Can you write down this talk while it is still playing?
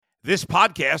This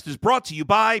podcast is brought to you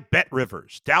by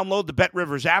BetRivers. Download the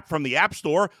BetRivers app from the App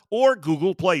Store or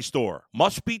Google Play Store.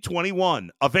 Must be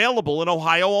 21. Available in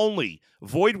Ohio only.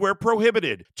 Void where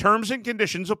prohibited. Terms and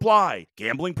conditions apply.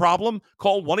 Gambling problem?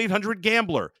 Call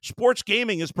 1-800-GAMBLER. Sports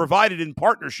gaming is provided in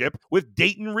partnership with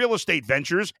Dayton Real Estate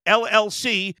Ventures,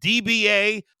 LLC,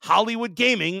 DBA, Hollywood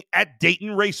Gaming at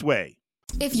Dayton Raceway.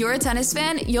 If you're a tennis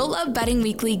fan, you'll love Betting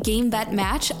Weekly Game Bet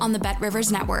Match on the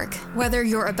BetRivers Network. Whether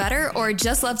you're a bettor or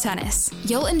just love tennis,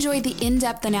 you'll enjoy the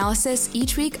in-depth analysis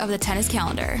each week of the tennis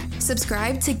calendar.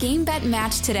 Subscribe to Game Bet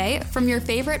Match today from your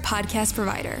favorite podcast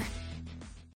provider.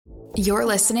 You're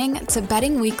listening to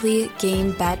Betting Weekly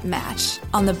Game Bet Match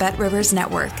on the BetRivers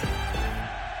Network.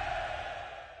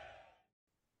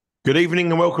 Good evening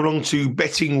and welcome along to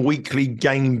Betting Weekly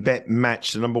Game Bet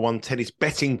Match, the number one tennis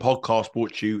betting podcast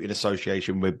brought to you in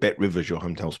association with BetRivers, your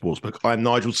hometown sportsbook. I'm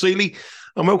Nigel Seeley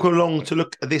and welcome along to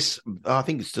look at this, I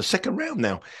think it's the second round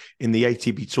now in the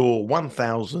ATP Tour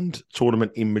 1000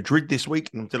 tournament in Madrid this week.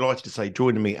 And I'm delighted to say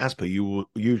joining me as per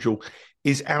usual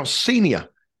is our senior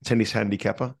tennis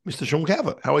handicapper, Mr. Sean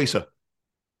Calvert. How are you, sir?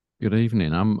 Good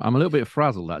evening. I'm a little bit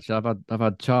frazzled actually. I've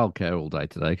had childcare all day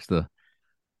today because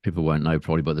people won't know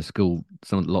probably, but the school,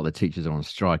 a lot of the teachers are on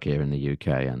strike here in the UK,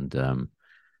 and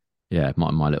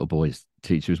my little boy's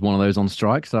teacher is one of those on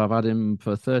strike, so I've had him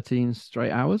for 13 straight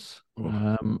hours,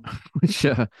 which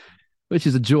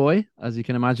is a joy, as you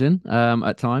can imagine,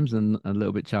 at times, and a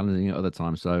little bit challenging at other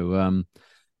times. So I'm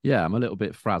a little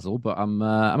bit frazzled, but I'm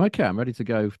okay. I'm ready to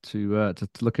go to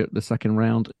look at the second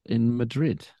round in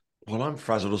Madrid. Well, I'm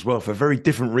frazzled as well for very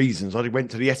different reasons. I went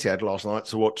to the Etihad last night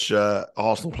to watch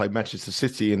Arsenal play Manchester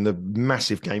City in the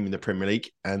massive game in the Premier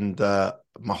League, and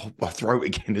my throat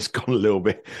again has gone a little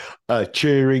bit.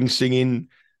 Cheering, singing,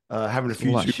 having a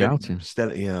few shouting.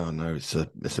 Yeah, I know it's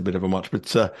a bit of a much,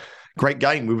 but great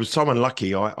game. We were so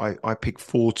unlucky. I picked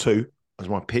 4-2 as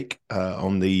my pick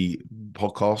on the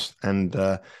podcast, and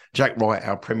Jack Wright,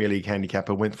 our Premier League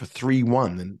handicapper, went for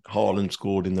 3-1, and Haaland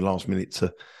scored in the last minute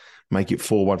to make it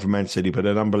 4-1 for Man City, but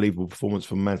an unbelievable performance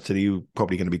from Man City, who are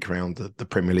probably going to be crowned the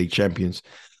Premier League champions.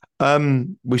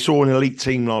 We saw an elite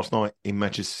team last night in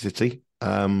Manchester City.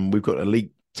 We've got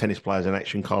elite tennis players in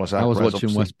action. Carlos Alcaraz. I was watching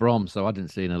obviously West Brom, so I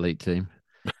didn't see an elite team.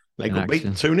 They got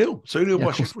beaten 2-0. 2-0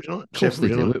 by Sheffield United. Of course they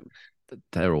did.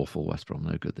 They're awful, West Brom.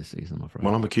 No good this season, I'm afraid.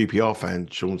 Well, I'm a QPR fan,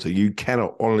 Sean, so you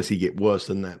cannot honestly get worse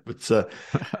than that. But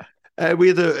we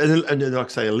had like I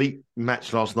say, elite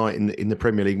match last night in the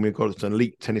Premier League. We've got an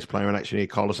elite tennis player in action here.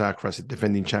 Carlos Alcaraz, the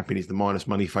defending champion, is the minus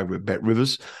money favourite at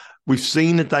BetRivers. We've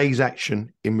seen a day's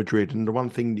action in Madrid, and the one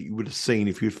thing that you would have seen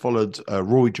if you'd followed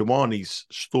Roy Giovanni's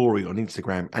story on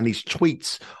Instagram and his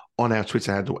tweets on our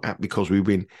Twitter handle at Because We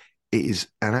Win, it is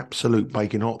an absolute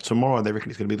baking hot. Tomorrow, they reckon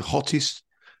it's going to be the hottest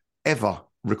ever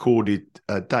recorded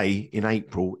day in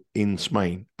April in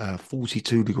Spain,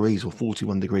 42 degrees or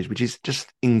 41 degrees, which is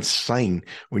just insane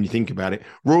when you think about it.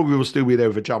 Roy will still be there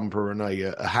with a jumper and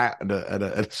a hat and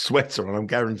a sweater, and I'm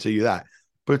guarantee you that.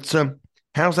 But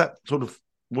how's that sort of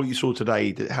what you saw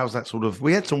today? How's that sort of?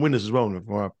 We had some winners as well in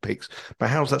our picks, but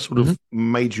how's that sort of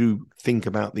made you think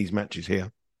about these matches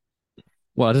here?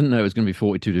 Well, I didn't know it was going to be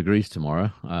 42 degrees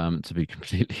tomorrow, to be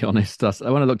completely honest.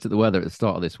 When I looked at the weather at the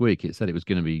start of this week, it said it was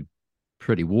going to be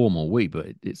pretty warm all week, but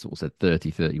it sort of said 30,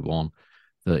 31,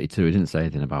 32. It didn't say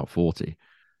anything about 40.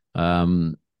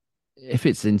 If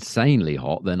it's insanely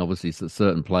hot, then obviously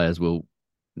certain players will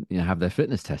have their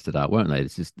fitness tested out, won't they?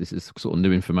 This is sort of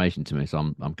new information to me, so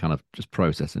I'm kind of just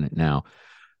processing it now.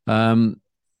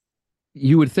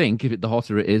 You would think the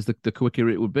hotter it is, the quicker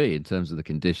it would be in terms of the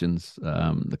conditions.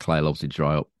 The clay will obviously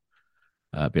dry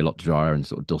up, be a lot drier and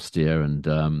sort of dustier, and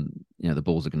the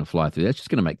balls are going to fly through. It's just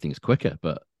going to make things quicker,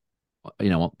 but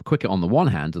quicker on the one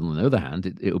hand, and on the other hand,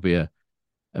 it'll be a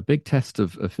big test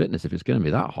of fitness if it's going to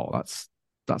be that hot.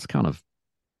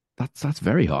 That's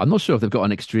very hot. I'm not sure if they've got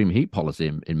an extreme heat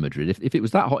policy in Madrid. If it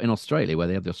was that hot in Australia, where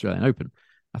they have the Australian Open,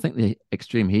 I think the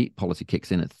extreme heat policy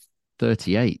kicks in at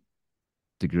 38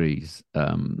 degrees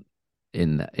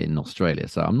in Australia.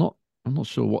 So I'm not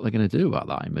sure what they're going to do about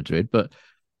that in Madrid, but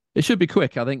it should be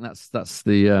quick. I think that's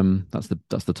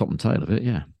the top and tail of it.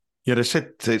 Yeah. Yeah, they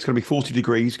said it's going to be 40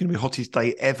 degrees. It's going to be the hottest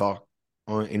day ever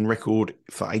in record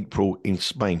for April in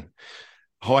Spain.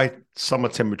 High summer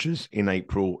temperatures in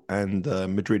April, and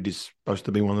Madrid is supposed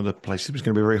to be one of the places that's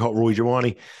going to be very hot. Roy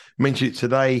Giovanni mentioned it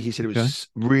today. He said it was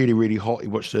really, really hot. He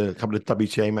watched a couple of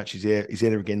WTA matches here. He's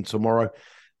there again tomorrow.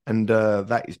 And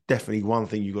that is definitely one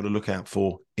thing you've got to look out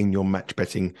for in your match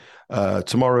betting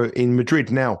tomorrow in Madrid.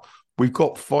 Now, we've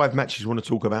got 5 matches we want to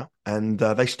talk about, and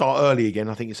they start early again.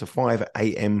 I think it's a 5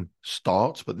 a.m.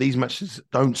 start, but these matches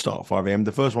don't start at 5 a.m.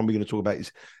 The first one we're going to talk about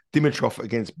is Dimitrov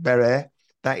against Berair.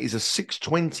 That is a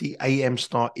 6:20 a.m.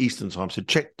 start Eastern time. So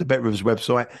check the Bet Rivers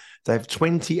website. They have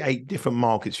 28 different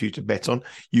markets for you to bet on.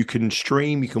 You can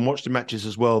stream, you can watch the matches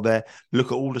as well there.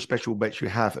 Look at all the special bets you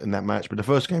have in that match. But the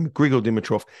first game, Grigor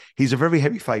Dimitrov, he's a very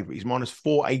heavy favourite. He's minus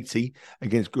 480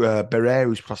 against Berair,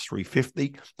 who's plus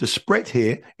 350. The spread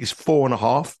here is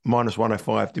 4.5, minus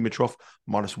 105 Dimitrov,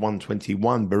 minus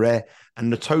 121 Berair.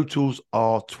 And the totals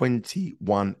are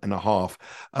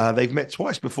 21.5. They've met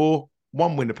twice before,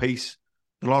 one win apiece.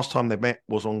 The last time they met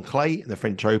was on clay in the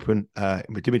French Open.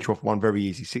 Dimitrov won very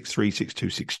easy, 6-3,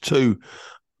 6-2, 6-2.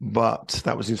 But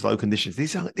that was in slow conditions.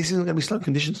 This isn't going to be slow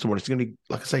conditions tomorrow. It's going to be,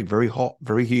 like I say, very hot,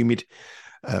 very humid,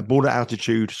 border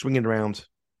altitude, swinging around,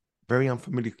 very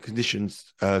unfamiliar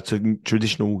conditions to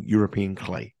traditional European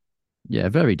clay. Yeah,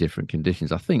 very different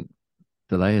conditions. I think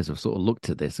the layers have sort of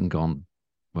looked at this and gone,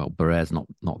 well, Berair's not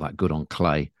that good on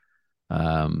clay.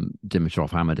 Dimitrov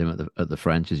hammered him at the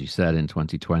French, as you said, in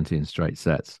 2020 in straight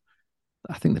sets.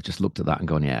 I think they've just looked at that and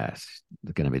gone, yes,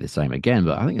 they're going to be the same again.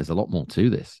 But I think there's a lot more to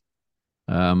this.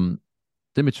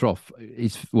 Dimitrov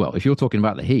is, well, if you're talking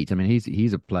about the heat, I mean,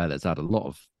 he's a player that's had a lot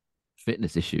of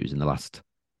fitness issues in the last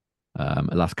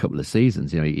couple of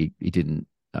seasons. You know, he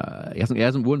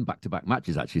hasn't won back-to-back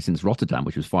matches actually since Rotterdam,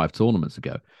 which was 5 tournaments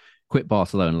ago. Quit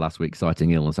Barcelona last week,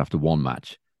 citing illness after one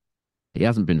match. He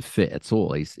hasn't been fit at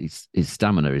all. His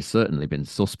stamina has certainly been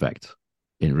suspect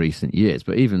in recent years.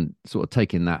 But even sort of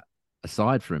taking that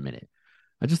aside for a minute,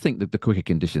 I just think that the quicker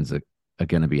conditions are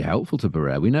going to be helpful to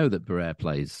Berair. We know that Berair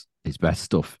plays his best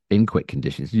stuff in quick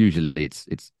conditions. Usually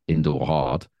it's indoor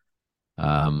hard.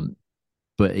 But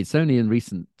it's only in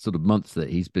recent sort of months that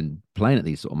he's been playing at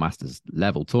these sort of Masters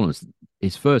level tournaments.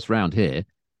 His first round here,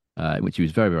 in which he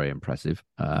was very, very impressive,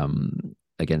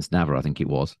 against Navarre, I think it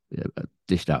was,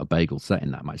 dished out a bagel set in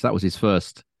that match. That was his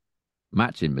first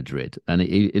match in Madrid, and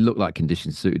it looked like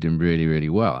conditions suited him really, really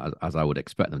well, as I would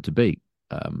expect them to be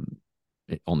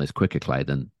on this quicker clay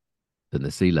than the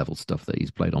sea level stuff that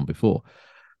he's played on before.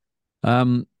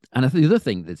 And I think the other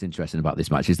thing that's interesting about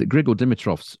this match is that Grigor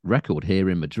Dimitrov's record here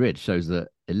in Madrid shows that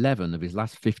 11 of his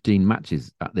last 15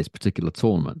 matches at this particular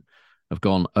tournament have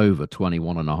gone over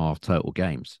 21.5 total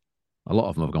games. A lot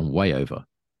of them have gone way over.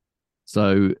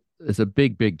 So there's a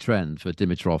big, big trend for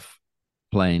Dimitrov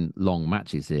playing long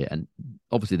matches here. And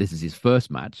obviously this is his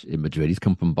first match in Madrid. He's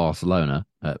come from Barcelona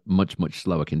at much, much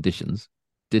slower conditions.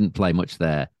 Didn't play much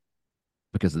there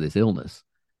because of this illness.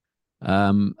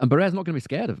 And Berair's not going to be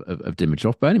scared of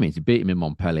Dimitrov by any means. He beat him in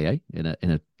Montpellier in a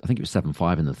I think it was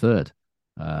 7-5 in the third,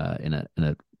 in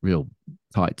a real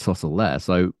tight tussle there.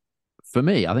 So for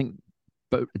me, I think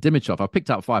Dimitrov, I've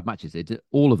picked out 5 matches.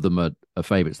 All of them are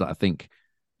favourites that I think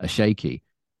are shaky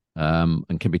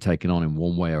and can be taken on in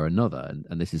one way or another.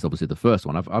 And this is obviously the first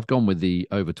one. I've gone with the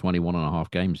over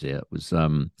 21.5 games here. It was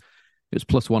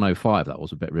plus 105. That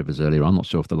was a Bet Rivers earlier. I'm not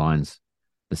sure if the line's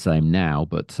the same now,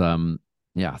 but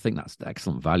yeah, I think that's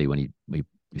excellent value when you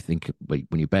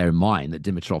bear in mind that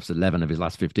Dimitrov's 11 of his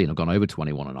last 15 have gone over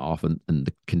 21.5 and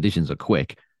the conditions are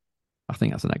quick. I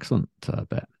think that's an excellent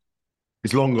bet.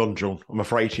 It's long gone, John. I'm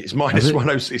afraid it's minus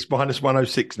 106. It's minus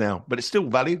 106 now, but it's still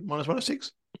value, minus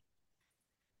 106.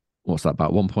 What's that,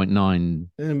 about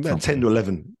 1.9? About 10 to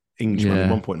 11 English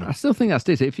money, 1.9. I still think that's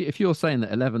it. If you're saying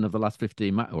that 11 of the last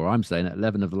 15 or I'm saying that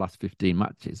 11 of the last 15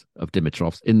 matches of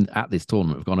Dimitrov's at this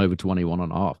tournament have gone over 21.5,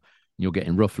 and you're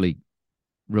getting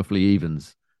roughly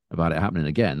evens about it happening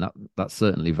again, that's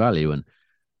certainly value. And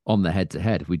on the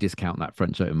head-to-head, if we discount that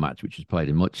French Open match, which was played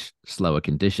in much slower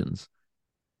conditions,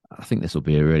 I think this will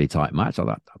be a really tight match.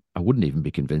 I wouldn't even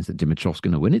be convinced that Dimitrov's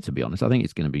going to win it, to be honest. I think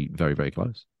it's going to be very, very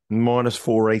close. Minus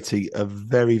 480, a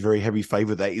very, very heavy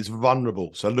favourite that is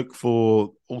vulnerable. So look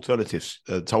for alternatives.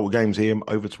 Total games here,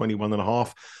 over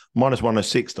 21.5. Minus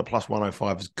 106, the plus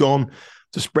 105 is gone.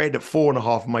 The spread at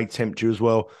 4.5 may tempt you as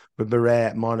well. But Berair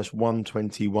at minus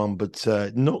 121, but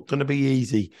not going to be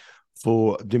easy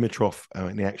for Dimitrov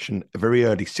in the action very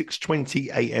early. 6:20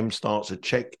 a.m. starts. So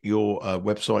check your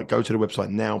website. Go to the website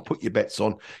now. Put your bets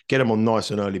on. Get them on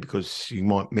nice and early because you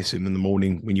might miss them in the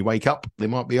morning when you wake up. They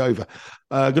might be over.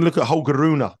 Going to look at Holger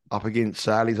Rune up against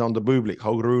Alexander Bublik.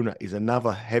 Holger Rune is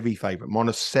another heavy favourite,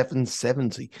 minus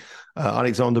 770.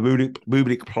 Alexander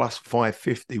Bublik plus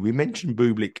 550. We mentioned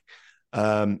Bublik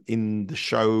in the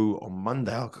show on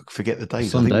Monday. I forget the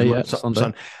days.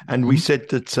 Sunday. And we said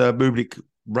that Bublik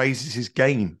raises his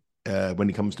game when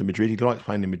he comes to Madrid. He likes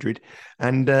playing in Madrid.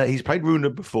 And he's played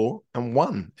Rune before and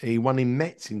won. He won in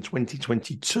Metz in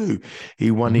 2022.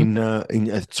 He won in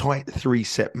a tight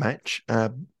 3-set match.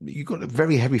 You've got a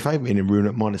very heavy favourite in Rune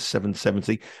at minus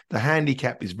 770. The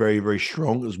handicap is very, very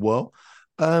strong as well.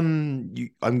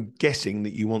 I'm guessing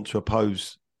that you want to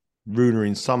oppose Rune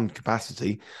in some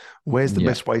capacity. Where's the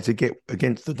best way to get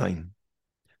against the Dane?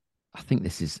 I think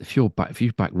this is if you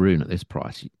back Rune at this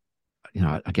price,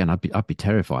 again, I'd be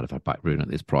terrified if I backed Rune at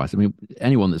this price. I mean,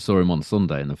 anyone that saw him on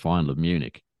Sunday in the final of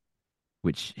Munich,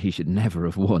 which he should never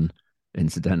have won,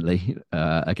 incidentally,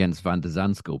 against Van der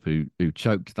Zandschulp, who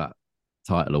choked that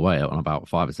title away on about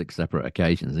 5 or 6 separate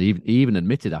occasions. He even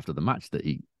admitted after the match that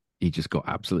he just got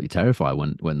absolutely terrified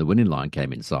when the winning line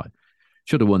came inside.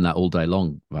 Should have won that all day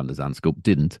long. Van der Zandschulp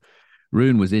didn't.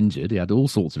 Rune was injured. He had all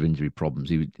sorts of injury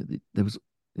problems.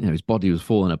 His body was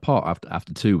falling apart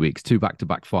after 2 weeks, 2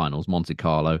 back-to-back finals, Monte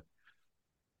Carlo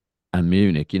and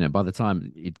Munich. By the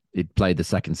time he'd played the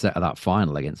second set of that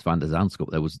final against Van der Zandschulp,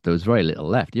 there was very little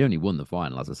left. He only won the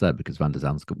final, as I said, because Van der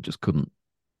Zandschulp just couldn't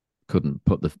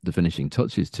put the finishing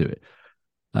touches to it.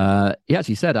 He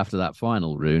actually said after that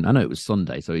final, Rune, I know it was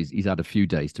Sunday, so he's had a few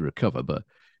days to recover, but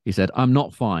he said, "I'm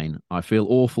not fine. I feel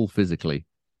awful physically.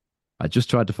 I just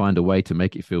tried to find a way to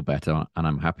make it feel better, and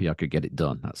I'm happy I could get it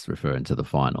done." That's referring to the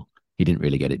final. He didn't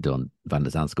really get it done. Van der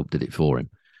Zandschulp did it for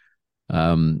him.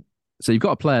 So you've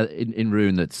got a player in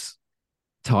Rune that's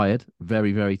tired,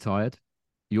 very, very tired.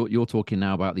 You're talking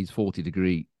now about these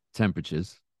 40-degree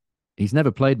temperatures. He's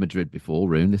never played Madrid before,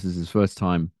 Rune. This is his first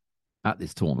time at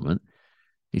this tournament.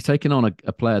 He's taken on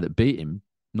a player that beat him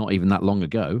not even that long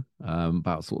ago,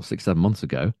 about sort of 6-7 months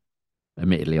ago,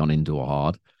 admittedly on indoor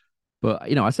hard. But,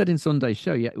 I said in Sunday's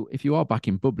show, if you are back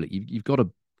in Bublik, you've got to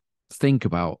think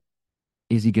about,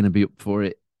 is he going to be up for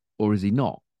it or is he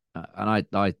not? And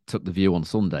I took the view on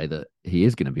Sunday that he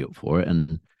is going to be up for it.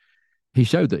 And he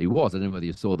showed that he was. I don't know whether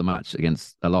you saw the match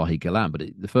against Elahi Galan, but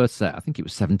the first set, I think it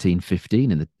was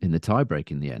 17-15 in the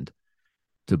tiebreak in the end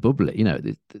to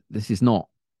Bublik. This is not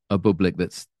a Bublik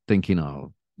that's thinking,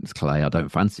 oh, it's clay, I don't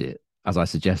fancy it. As I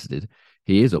suggested,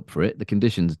 he is up for it. The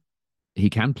conditions, he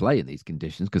can play in these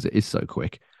conditions because it is so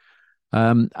quick.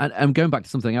 And going back to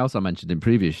something else I mentioned in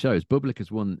previous shows, Bublik has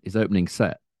won his opening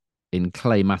set in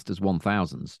clay Masters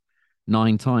 1000s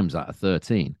 9 times out of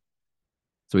 13.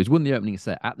 So he's won the opening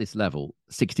set at this level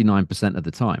 69% of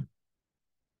the time.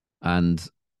 And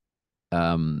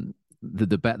the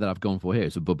bet that I've gone for here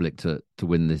is for Bublik to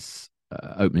win this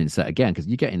opening set again, because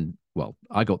you're getting, well,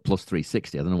 I got plus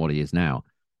 360. I don't know what he is now.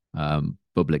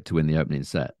 Bublik to win the opening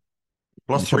set.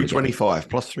 Plus 325.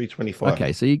 Plus 325.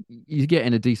 Okay, so you're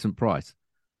getting a decent price.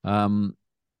 The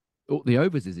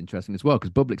overs is interesting as well,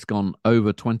 because Bublik's gone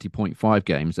over 20.5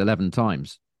 games 11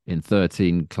 times in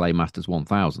 13 clay Masters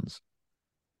 1000s.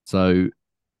 So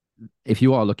if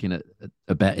you are looking at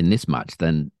a bet in this match,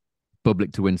 then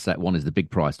Bublik to win set 1 is the big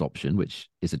priced option, which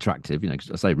is attractive. Because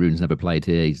I say Rune's never played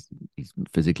here. He's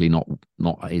physically not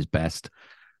at his best.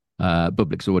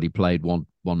 Bublik's already played one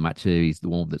match here. He's the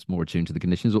one that's more attuned to the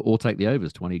conditions, or take the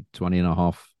overs, 20 and a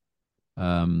half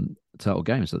total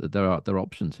games. So there are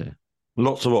options here.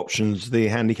 Lots of options. The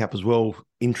handicap as well,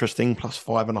 interesting. Plus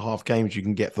 5.5 games you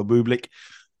can get for Bublik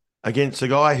against a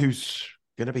guy who's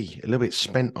going to be a little bit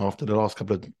spent after the last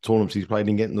couple of tournaments he's played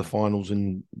in, getting the finals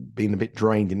and being a bit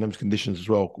drained in those conditions as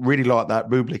well. Really like that.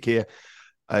 Bublik here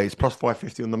is plus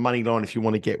 550 on the money line if you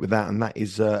want to get with that. And that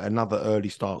is another early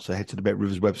start. So head to the Bet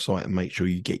Rivers website and make sure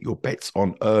you get your bets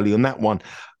on early on that one.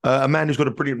 A man who's got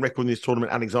a brilliant record in this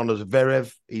tournament, Alexander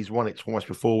Zverev. He's won it twice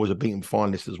before, was a beaten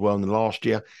finalist as well in the last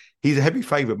year. He's a heavy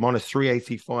favourite, minus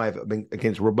 385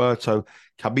 against Roberto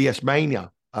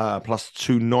Caballas-Mena, plus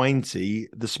 290.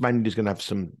 The Spaniard is going to have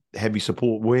some heavy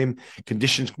support with him.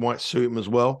 Conditions might suit him as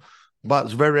well. But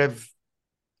Zverev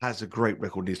has a great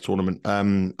record in this tournament.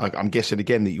 I'm guessing,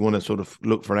 again, that you want to sort of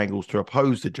look for angles to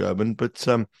oppose the German. But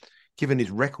given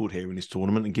his record here in this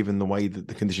tournament and given the way that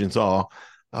the conditions are,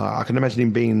 I can imagine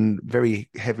him being very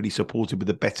heavily supported with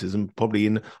the bettors and probably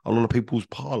in a lot of people's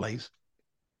parlays.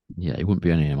 Yeah, he wouldn't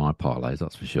be any of my parlays,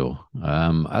 that's for sure.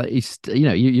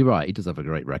 You're right. He does have a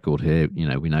great record here.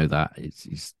 We know that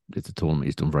it's a tournament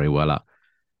he's done very well at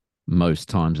most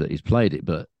times that he's played it.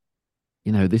 But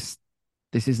this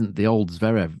isn't the old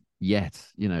Zverev yet.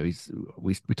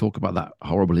 We talk about that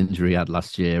horrible injury he had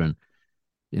last year, and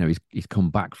he's come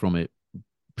back from it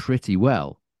pretty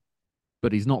well.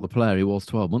 But he's not the player he was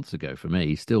 12 months ago for me.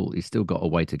 He's still got a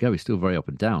way to go. He's still very up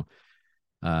and down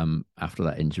after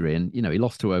that injury. And, he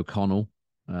lost to O'Connell,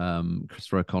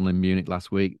 Christopher O'Connell in Munich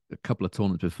last week. A couple of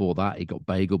tournaments before that, he got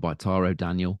bageled by Taro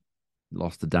Daniel,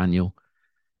 lost to Daniel.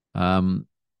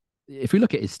 If we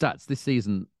look at his stats this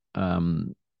season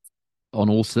on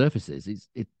all surfaces,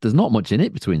 there's not much in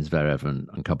it between Zverev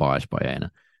and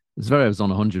Caballas-Mena. Zverev's on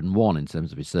 101 in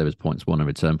terms of his service points won and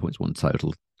return points won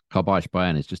total.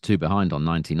 Caballas-Mena is just 2 behind on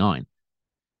 99.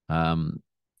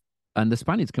 And the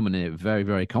Spaniard's coming in very,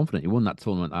 very confident. He won that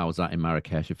tournament I was at in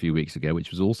Marrakesh a few weeks ago,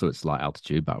 which was also at slight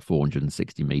altitude, about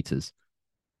 460 meters.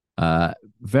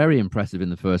 Very impressive in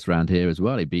the first round here as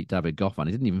well. He beat David Goffin.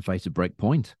 He didn't even face a break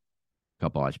point,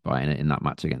 Calvert in that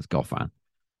match against Goffin.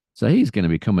 So he's going to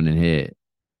be coming in here,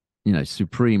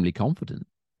 supremely confident.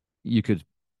 You could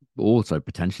also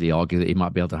potentially argue that he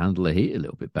might be able to handle the heat a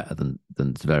little bit better than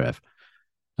Zverev.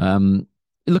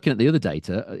 Looking at the other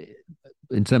data,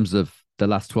 in terms of the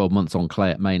last 12 months on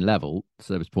clay at main level,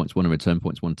 service points won and return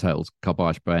points won totals,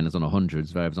 Calvert is on 100,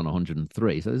 Zverev's on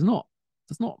 103. So there's not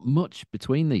much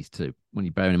between these two when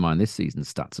you're bearing in mind this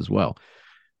season's stats as well.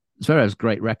 Zverev's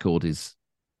great record is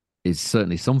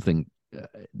certainly something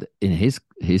in his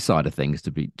side of things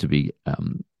to be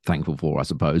thankful for, I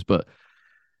suppose. But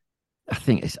I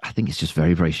think it's just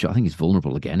very, very short. I think he's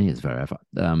vulnerable again. He is Zverev.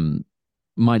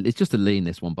 It's just a lean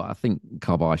this one, but I think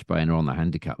Calvert are on the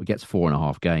handicap. He gets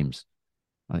 4.5 games.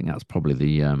 I think that's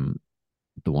probably the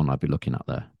one I'd be looking at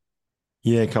there.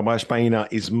 Yeah, Calvert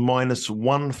is minus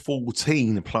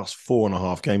 114 plus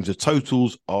 4.5 games. The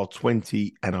totals are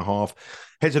 20.5.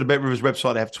 Head to the Bet Rivers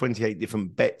website. They have 28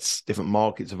 different bets, different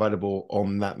markets available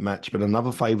on that match. But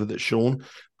another favourite that Sean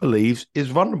believes is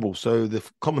vulnerable. So the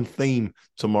common theme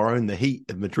tomorrow in the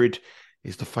heat of Madrid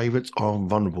is the favourites are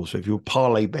vulnerable. So if you're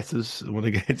parlay bettors, want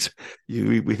to get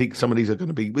we think some of these are going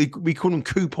to be we call them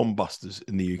coupon busters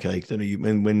in the UK. Don't know,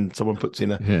 when someone puts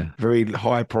in a very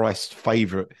high priced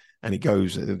favourite and it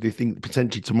goes, they think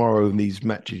potentially tomorrow in these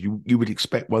matches you would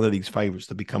expect one of these favourites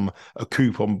to become a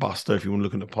coupon buster if you want to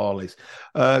look at the parlays.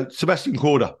 Sebastian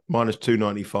Korda minus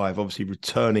 295, obviously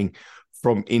returning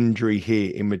from injury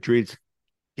here in Madrid.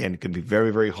 Again, it can be very,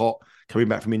 very hot. Coming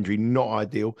back from injury, not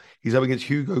ideal. He's up against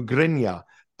Hugo Grenier.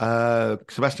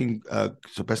 Sebastian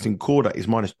Korda is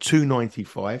minus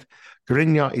 295.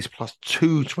 Grenier is plus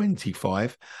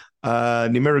 225.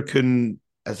 The American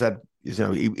has had, he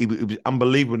was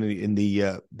unbelievable in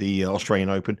the Australian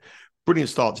Open. Brilliant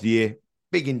start to the year.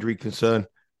 Big injury concern.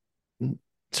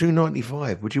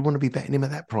 295. Would you want to be betting him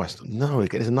at that price? No.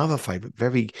 Again, there's another favourite.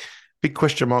 Very big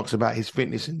question marks about his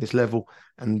fitness in this level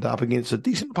and up against a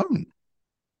decent opponent.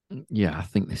 Yeah, I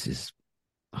think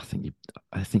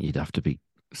you'd have to be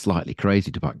slightly crazy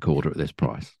to back Korda at this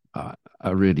price. I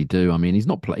really do. I mean, he's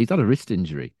had a wrist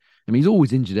injury. I mean, he's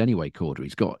always injured anyway, Korda.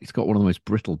 He's got one of the most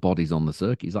brittle bodies on the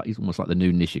circuit. He's almost like the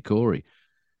new Nishikori.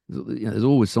 There's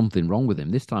always something wrong with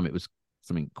him. This time it was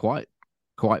something quite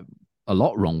a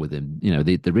lot wrong with him.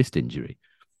 The wrist injury.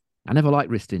 I never like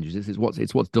wrist injuries.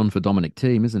 It's what's done for Dominic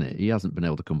Thiem, isn't it? He hasn't been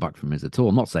able to come back from his at all.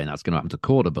 I'm not saying that's going to happen to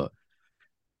Korda, but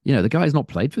the guy's not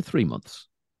played for 3 months.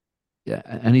 Yeah,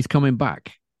 and he's coming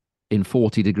back in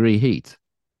 40-degree heat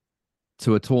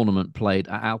to a tournament played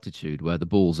at altitude where the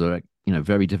balls are,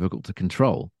 very difficult to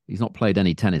control. He's not played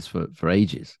any tennis for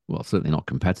ages. Well, certainly not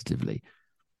competitively.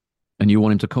 And you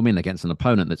want him to come in against an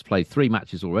opponent that's played 3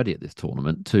 matches already at this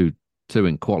tournament, two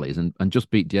in qualies, and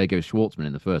just beat Diego Schwartzman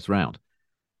in the first round.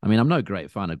 I mean, I'm no great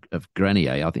fan of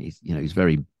Grenier. I think he's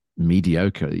very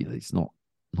mediocre. He's not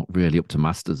really up to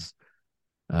Masters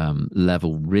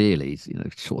level, really. He's,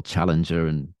 sort of challenger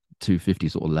and 250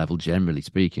 sort of level, generally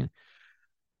speaking.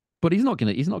 But he's not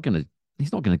gonna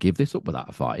give this up without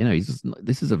a fight.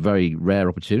 This is a very rare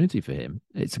opportunity for him.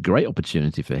 It's a great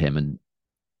opportunity for him, and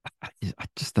I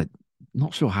just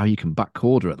not sure how you can back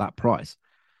Korda at that price,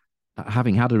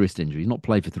 having had a wrist injury. He's not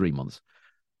played for 3 months.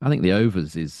 I think the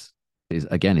overs is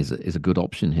a good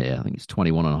option here. I think it's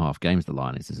 21.5 games the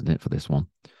line is, isn't it, for this one?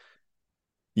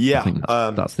 Yeah,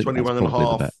 that's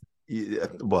 21.5. Yeah,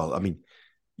 well, I mean,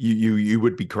 you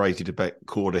would be crazy to bet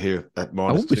Korda here at minus.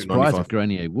 I wouldn't be surprised if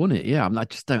Grenier won it. Yeah, I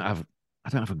don't have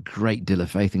a great deal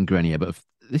of faith in Grenier, but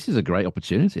this is a great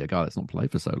opportunity. A guy that's not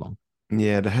played for so long.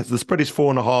 Yeah, the spread is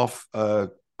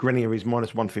 4.5. Grenier is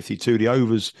minus 152. The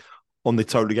overs on the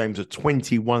total games are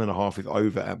 21.5 with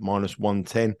over at minus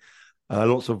 110.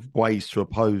 Lots of ways to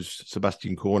oppose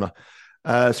Sebastian Korda.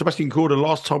 Sebastian Korda,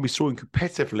 last time we saw him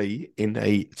competitively in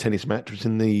a tennis match was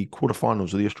in the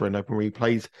quarterfinals of the Australian Open, where he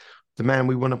plays the man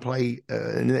we want to play.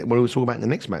 We'll talk about in the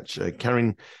next match,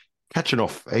 Karen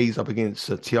Khachanov. He's up against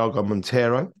Thiago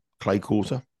Monteiro, clay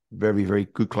quarter. Very, very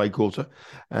good clay quarter.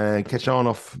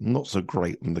 Khachanov, not so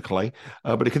great on the clay,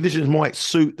 but the conditions might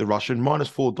suit the Russian. Minus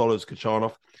 $4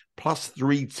 Khachanov, plus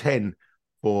 310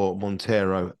 for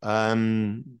Monteiro.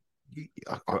 I'm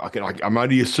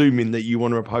only assuming that you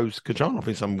want to oppose Khachanov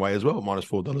in some way as well, minus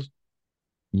 $4.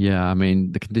 Yeah, I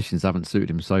mean, the conditions haven't suited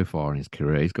him so far in his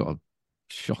career. He's got a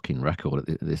shocking record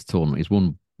at this tournament. He's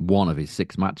won 1 of his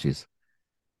 6 matches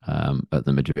at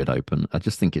the Madrid Open. I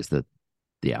just think it's the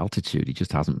altitude. He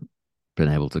just hasn't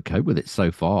been able to cope with it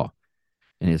so far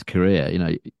in his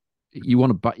career. you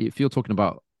want to, if you're talking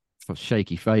about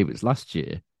shaky favourites last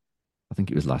year, I think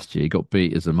it was last year, he got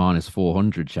beat as a minus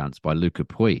 400 chance by Luca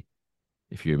Puig,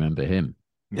 if you remember him.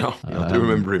 Yeah, I do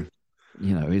remember him.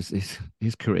 You know,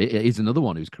 his career, he's another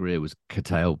one whose career was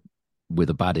curtailed with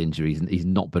a bad injury. He's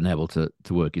not been able to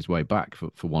work his way back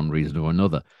for one reason or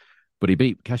another. But he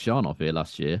beat Kashanov here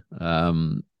last year.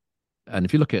 And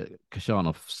if you look at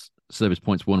Kashanov's service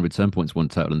points won, return points won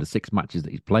total, and the 6 matches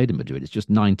that he's played in Madrid, it's just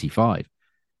 95.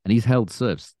 And he's held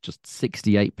serves just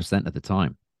 68% of the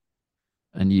time.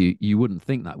 And you wouldn't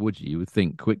think that, would you? You would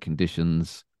think quick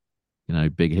conditions, you know,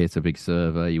 big hitter, big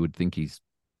server. You would think he's,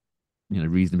 you know,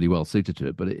 reasonably well suited to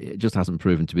it, but it just hasn't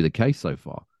proven to be the case so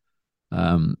far.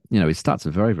 You know, his stats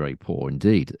are very, very poor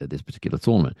indeed at this particular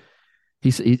tournament.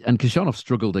 And Kashanov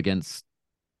struggled against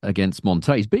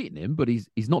Monte. He's beaten him, but he's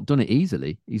not done it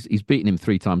easily. He's beaten him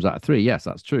 3 times out of 3. Yes,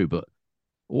 that's true, but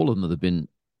all of them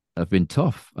have been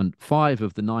tough. And 5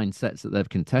 of the 9 sets that they've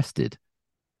contested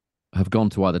have gone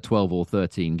to either 12 or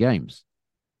 13 games.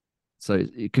 So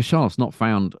Kashanov's not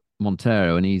found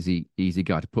Montero an easy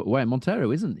guy to put away. And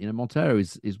Montero isn't. You know, Montero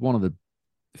is one of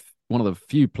the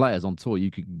few players on tour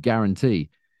you could guarantee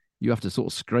you have to sort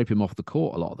of scrape him off the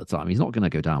court a lot of the time. He's not going to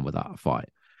go down without a fight.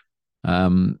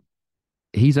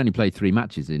 He's only played 3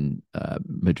 matches in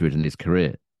Madrid in his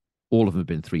career. All of them have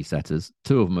been 3-setters.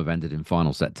 2 of them have ended in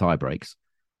final set tie breaks.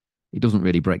 He doesn't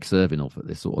really break serve enough at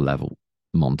this sort of level,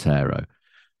 Montero.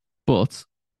 But,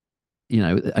 you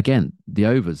know, again, the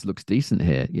overs looks decent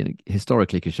here. You know,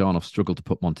 historically, Kashanov struggled to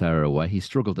put Montero away. He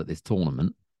struggled at this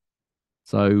tournament.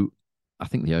 So I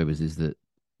think the overs is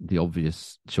the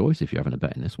obvious choice if you're having a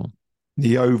bet in this one.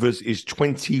 The overs is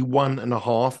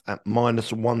 21.5 at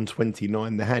minus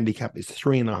 129. The handicap is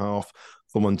 3.5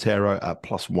 for Montero at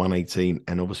plus 118.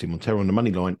 And obviously Montero on the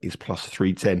money line is plus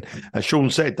 310. As Sean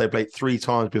said, they played 3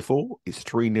 times before. It's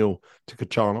 3-0 to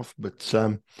Kashanov, but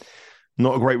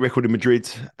not a great record in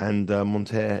Madrid. And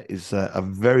Montero is a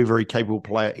very, very capable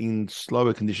player in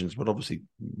slower conditions. But obviously,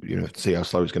 you know, see how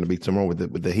slow it's going to be tomorrow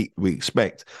with the heat we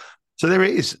expect. So there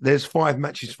it is. There's 5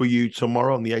 matches for you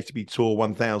tomorrow on the ATP Tour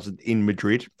 1000 in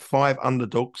Madrid. 5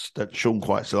 underdogs that Sean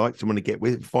quite likes to want to get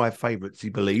with. 5 favourites, he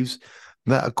believes,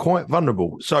 that are quite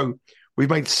vulnerable. So we've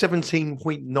made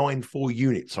 17.94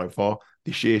 units so far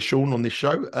this year, Sean, on this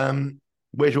show.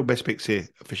 Where's your best picks here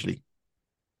officially?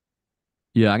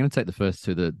 Yeah, I'm going to take the first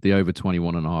 2, the over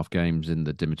 21.5 games in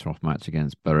the Dimitrov match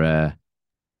against Barrère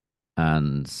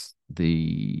and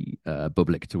the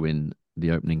Bublik to win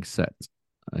the opening set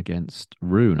against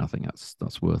Rune. I think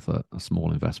that's worth a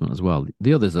small investment as well.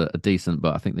 The others are decent,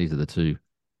 but I think these are the 2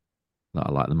 that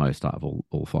I like the most out of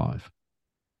all 5.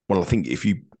 Well, I think if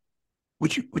you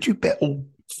would you bet all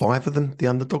 5 of them, the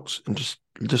underdogs, and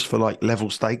just for like level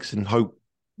stakes and hope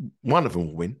one of them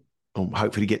will win, or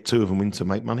hopefully get 2 of them win to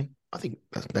make money? I think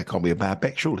that can't be a bad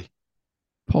bet, surely.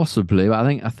 Possibly, but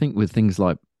I think with things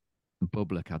like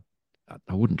Bublik,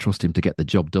 I wouldn't trust him to get the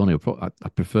job done. I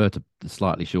prefer to the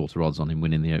slightly shorter odds on him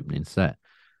winning the opening set.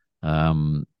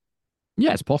 Yeah,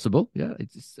 it's possible. Yeah,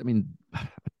 I mean,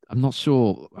 I'm not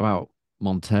sure about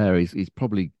Montero. He's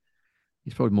probably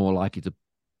more likely to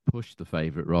push the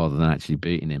favourite rather than actually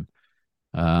beating him.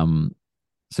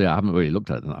 So yeah, I haven't really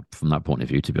looked at it from that point of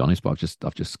view, to be honest. But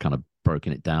I've just kind of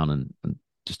broken it down and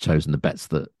just chosen the bets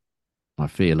that I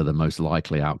feel are the most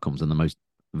likely outcomes and the most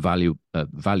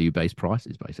value-based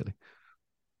prices, basically.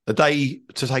 A day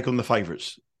to take on the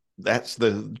favourites. That's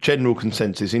the general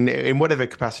consensus in whatever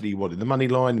capacity you want, in the money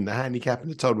line, in the handicap, in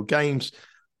the total games,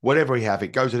 whatever you have.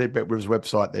 It goes to the BetRivers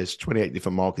website. There's 28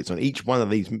 different markets on each one of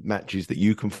these matches that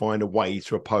you can find a way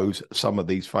to oppose some of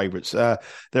these favourites. There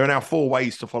are now 4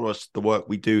 ways to follow us, the work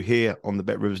we do here on the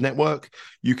BetRivers Network.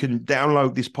 You can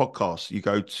download this podcast. You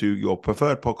go to your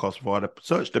preferred podcast provider,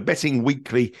 search the Betting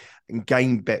Weekly and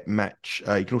Game Bet Match.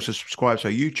 You can also subscribe to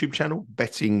our YouTube channel,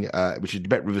 Betting, which is the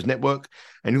BetRivers Network.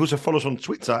 And you also follow us on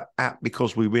Twitter at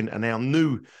Because We Win, and our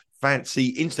new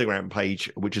fancy Instagram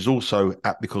page, which is also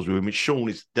at Because We Win, which Sean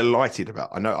is delighted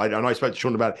about. I know I spoke to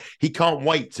Sean about it. He can't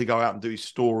wait to go out and do his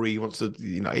story. He wants to,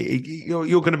 you know,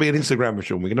 you're going to be an Instagrammer,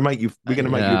 Sean. We're going to make you big.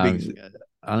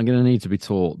 I'm going to need to be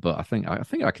taught, but I think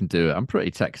I can do it. I'm pretty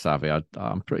tech savvy.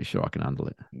 I'm pretty sure I can handle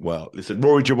it. Well, listen,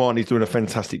 Rory Giovanni's doing a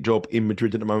fantastic job in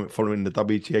Madrid at the moment, following the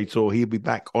WTA Tour. He'll be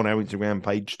back on our Instagram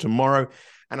page tomorrow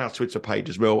and our Twitter page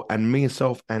as well. And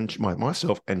myself and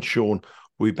Sean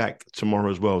We'll be back tomorrow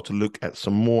as well to look at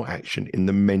some more action in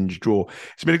the men's draw.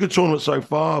 It's been a good tournament so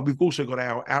far. We've also got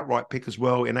our outright pick as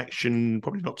well in action.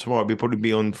 Probably not tomorrow. It'll probably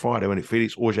be on Friday when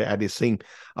Felix Auger-Aliassime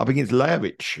up against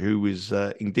Lajovic, who is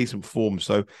in decent form.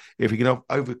 So if we can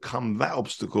overcome that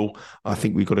obstacle, I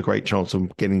think we've got a great chance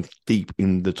of getting deep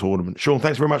in the tournament. Sean,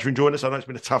 thanks very much for joining us. I know it's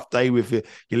been a tough day with your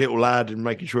little lad and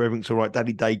making sure everything's all right.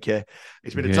 Daddy daycare.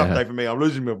 It's been a tough day for me. I'm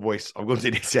losing my voice. I'm going to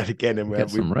do this yet again. And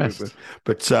get some rest.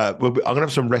 But I'm going to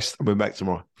have some rest and we'll be back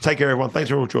tomorrow. Take care, everyone. Thanks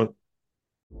very much, Sean.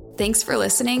 Thanks for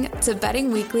listening to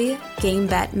Betting Weekly Game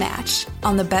Bet Match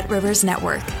on the Bet Rivers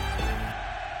Network.